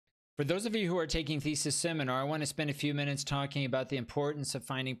For those of you who are taking thesis seminar, I want to spend a few minutes talking about the importance of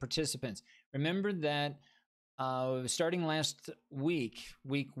finding participants. Remember that starting last week,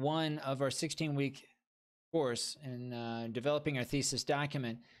 week 1 of our 16-week course in developing our thesis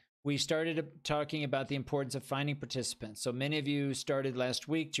document, we started talking about the importance of finding participants. So many of you started last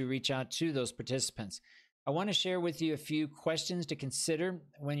week to reach out to those participants. I want to share with you a few questions to consider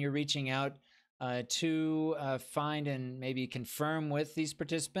when you're reaching out to find and maybe confirm with these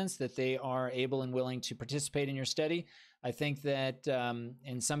participants that they are able and willing to participate in your study. I think that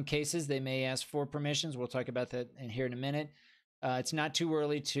in some cases they may ask for permissions. We'll talk about that here in a minute. It's not too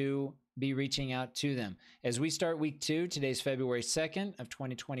early to be reaching out to them. As we start week 2, today's February 2nd of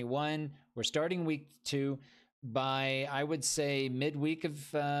 2021. We're starting week 2 by, I would say, midweek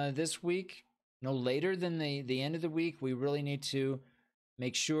of this week, no later than the end of the week. We really need to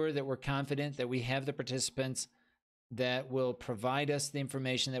make sure that we're confident that we have the participants that will provide us the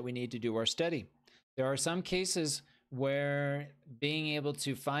information that we need to do our study. There are some cases where being able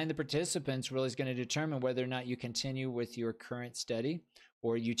to find the participants really is going to determine whether or not you continue with your current study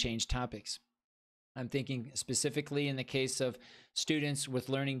or you change topics. I'm thinking specifically in the case of students with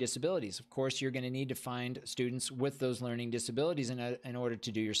learning disabilities. Of course, you're going to need to find students with those learning disabilities in order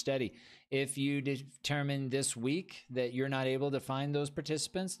to do your study. If you determine this week that you're not able to find those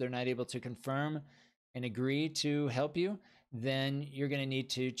participants, they're not able to confirm and agree to help you, then you're going to need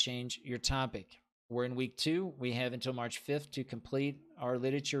to change your topic. We're in week 2. We have until March 5th to complete our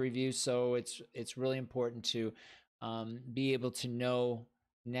literature review, so it's really important to be able to know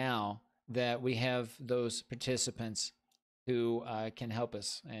now that we have those participants who can help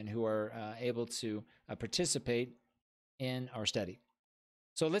us and who are able to participate in our study.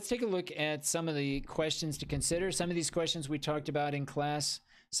 So let's take a look at some of the questions to consider. Some of these questions we talked about in class.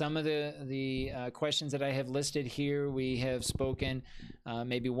 Some of the questions that I have listed here, we have spoken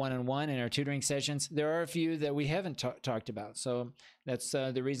maybe one-on-one in our tutoring sessions. There are a few that we haven't talked about. So that's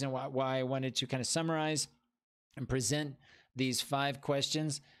the reason why I wanted to kind of summarize and present these 5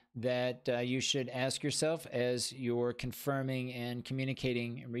 questions that you should ask yourself as you're confirming and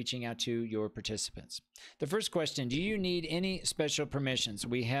communicating and reaching out to your participants. The first question, do you need any special permissions?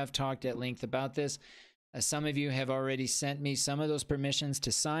 We have talked at length about this. Some of you have already sent me some of those permissions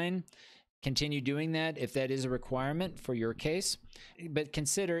to sign. Continue doing that if that is a requirement for your case. But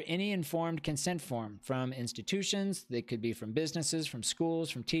consider any informed consent form from institutions. They could be from businesses, from schools,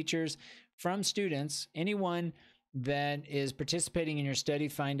 from teachers, from students, anyone that is participating in your study.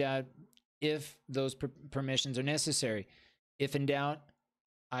 Find out if those permissions are necessary. If in doubt,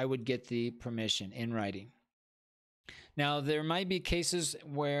 I would get the permission in writing. Now, there might be cases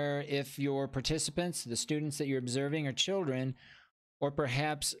where if your participants, the students that you're observing, are children, or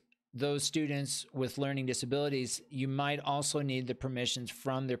perhaps those students with learning disabilities, you might also need the permissions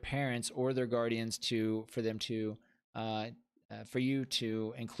from their parents or their guardians for you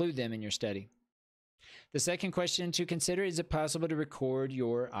to include them in your study. The second question to consider, is it possible to record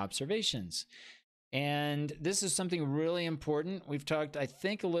your observations? And this is something really important. We've talked, I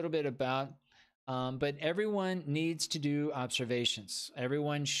think, a little bit about, but everyone needs to do observations.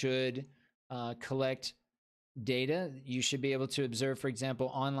 Everyone should collect data. You should be able to observe, for example,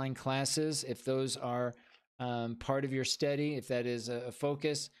 online classes, if those are part of your study, if that is a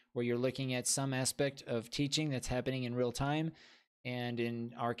focus where you're looking at some aspect of teaching that's happening in real time. And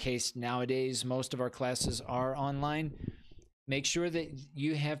in our case nowadays, most of our classes are online. Make sure that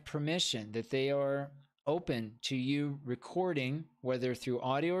you have permission, that they are open to you recording, whether through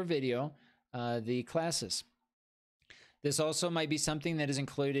audio or video, the classes. This also might be something that is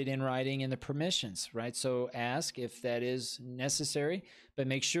included in writing in the permissions, right? So ask if that is necessary, but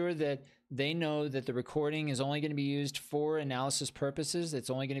make sure that they know that the recording is only going to be used for analysis purposes. It's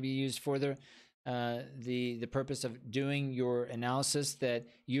only going to be used for the purpose of doing your analysis, that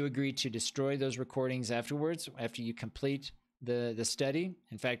you agree to destroy those recordings afterwards, after you complete the study.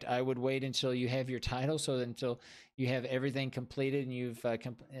 In fact, I would wait until you have your title, so that until you have everything completed and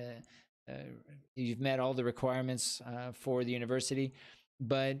you've met all the requirements for the university.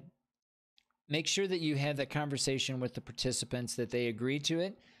 But make sure that you have that conversation with the participants, that they agree to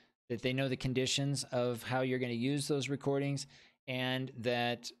it, that they know the conditions of how you're going to use those recordings, and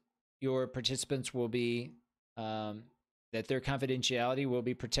that your participants will be, that their confidentiality will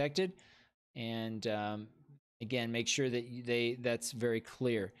be protected. And again, make sure that that's very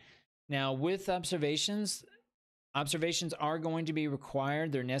clear. Now, with observations are going to be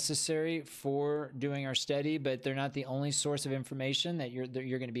required. They're necessary for doing our study, but they're not the only source of information that you're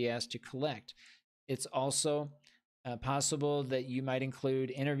going to be asked to collect. It's also possible that you might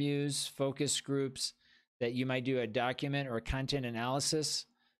include interviews, focus groups, that you might do a document or a content analysis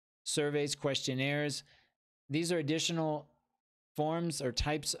surveys, questionnaires. These are additional forms or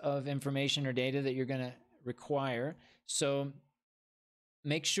types of information or data that you're going to require. So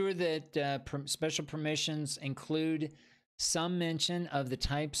make sure that special permissions include some mention of the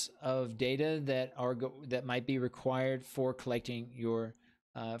types of data that might be required for collecting your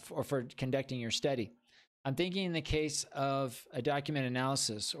or for conducting your study. I'm thinking in the case of a document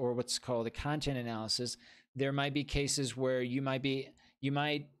analysis or what's called a content analysis, there might be cases where you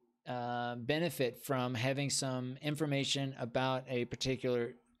might benefit from having some information about a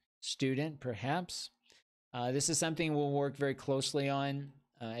particular student, perhaps. This is something we'll work very closely on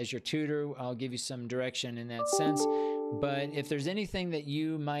as your tutor. I'll give you some direction in that sense. But if there's anything that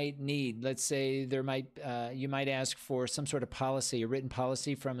you might need, let's say you might ask for some sort of policy, a written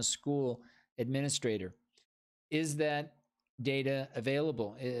policy from a school administrator. Is that data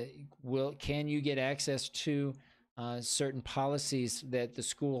available? Can you get access to certain policies that the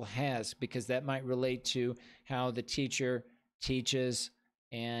school has? Because that might relate to how the teacher teaches,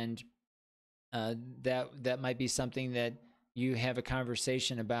 and that might be something that you have a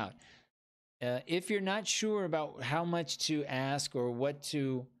conversation about. If you're not sure about how much to ask or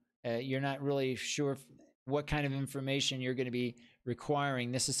you're not really sure what kind of information you're going to be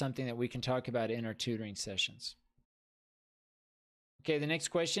requiring, this is something that we can talk about in our tutoring sessions. Okay, the next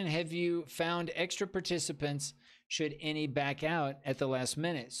question, have you found extra participants should any back out at the last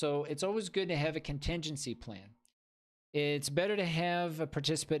minute? So it's always good to have a contingency plan. It's better to have a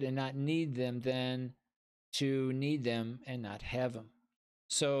participant and not need them than to need them and not have them.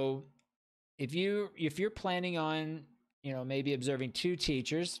 So if you're planning on, maybe observing 2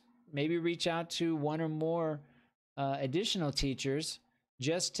 teachers, maybe reach out to 1 or more additional teachers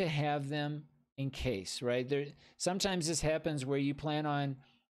just to have them in case, right? Sometimes this happens where you plan on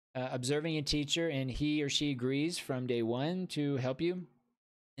observing a teacher and he or she agrees from day 1 to help you.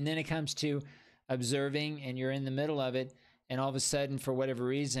 And then it comes to observing and you're in the middle of it, and all of a sudden, for whatever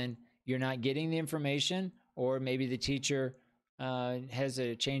reason, you're not getting the information, or maybe the teacher has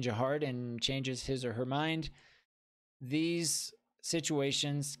a change of heart and changes his or her mind. These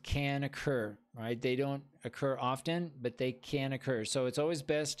situations can occur, right? They don't occur often, but they can occur. So it's always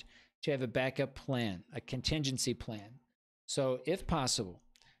best to have a backup plan, a contingency plan. So if possible,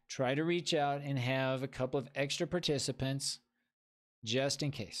 try to reach out and have a couple of extra participants just in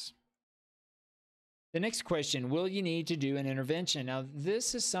case. The next question, will you need to do an intervention? Now,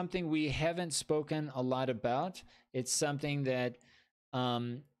 this is something we haven't spoken a lot about. It's something that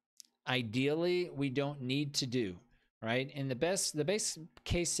ideally we don't need to do, right? And the best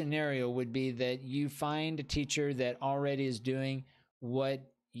case scenario would be that you find a teacher that already is doing what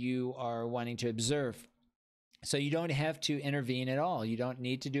you are wanting to observe. So you don't have to intervene at all. You don't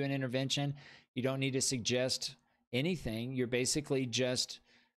need to do an intervention. You don't need to suggest anything. You're basically just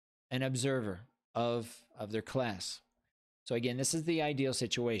an observer of their class. So again, this is the ideal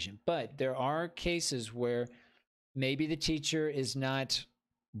situation. But there are cases where maybe the teacher is not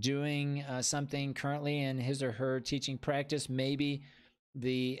doing something currently in his or her teaching practice. Maybe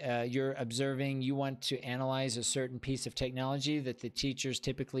you're observing, you want to analyze a certain piece of technology that the teachers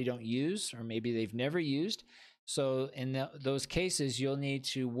typically don't use, or maybe they've never used. So in those cases, you'll need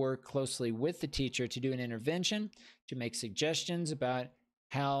to work closely with the teacher to do an intervention, to make suggestions about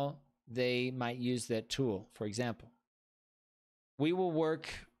how they might use that tool, for example. We will work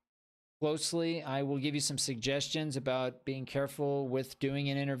closely. I will give you some suggestions about being careful with doing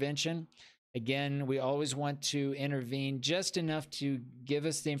an intervention. Again, we always want to intervene just enough to give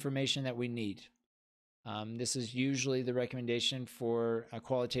us the information that we need. This is usually the recommendation for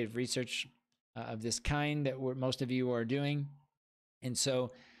qualitative research of this kind that most of you are doing. And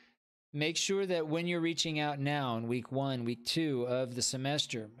so make sure that when you're reaching out now in week 1, week 2 of the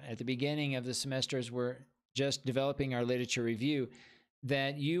semester, at the beginning of the semester as we're just developing our literature review,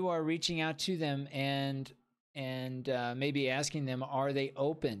 that you are reaching out to them and maybe asking them, are they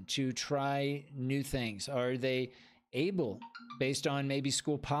open to try new things? Are they able, based on maybe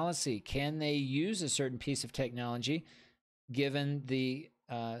school policy, can they use a certain piece of technology given the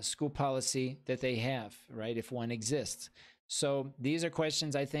school policy that they have, right, if one exists? So these are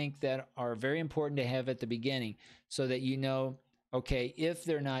questions I think that are very important to have at the beginning so that you know, okay, if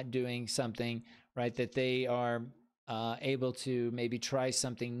they're not doing something, right, that they are able to maybe try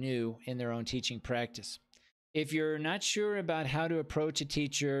something new in their own teaching practice. If you're not sure about how to approach a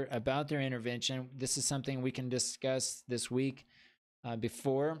teacher about their intervention, this is something we can discuss this week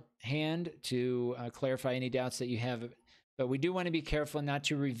beforehand to clarify any doubts that you have. But we do want to be careful not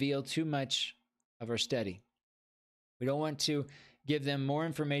to reveal too much of our study. We don't want to give them more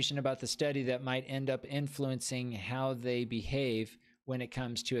information about the study that might end up influencing how they behave when it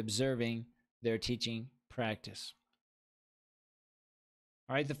comes to observing their teaching practice.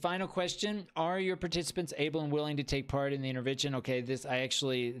 All right, the final question, are your participants able and willing to take part in the intervention? Okay, it's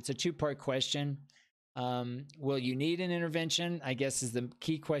a two-part question. Will you need an intervention? I guess is the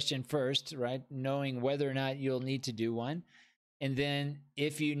key question first, right? Knowing whether or not you'll need to do one. And then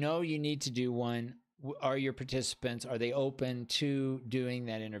if you know you need to do one, are your participants, are they open to doing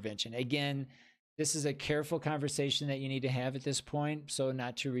that intervention? Again, this is a careful conversation that you need to have at this point, so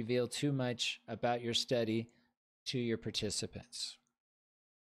not to reveal too much about your study to your participants.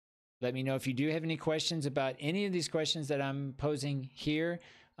 Let me know if you do have any questions about any of these questions that I'm posing here.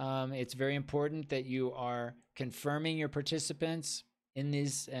 It's very important that you are confirming your participants in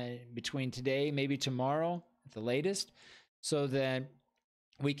these between today, maybe tomorrow at the latest, so that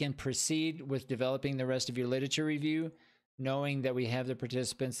we can proceed with developing the rest of your literature review, knowing that we have the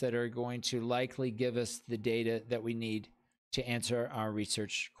participants that are going to likely give us the data that we need to answer our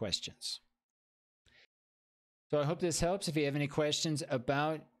research questions. So I hope this helps. If you have any questions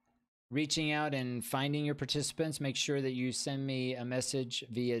about reaching out and finding your participants, make sure that you send me a message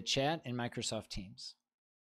via chat in Microsoft Teams.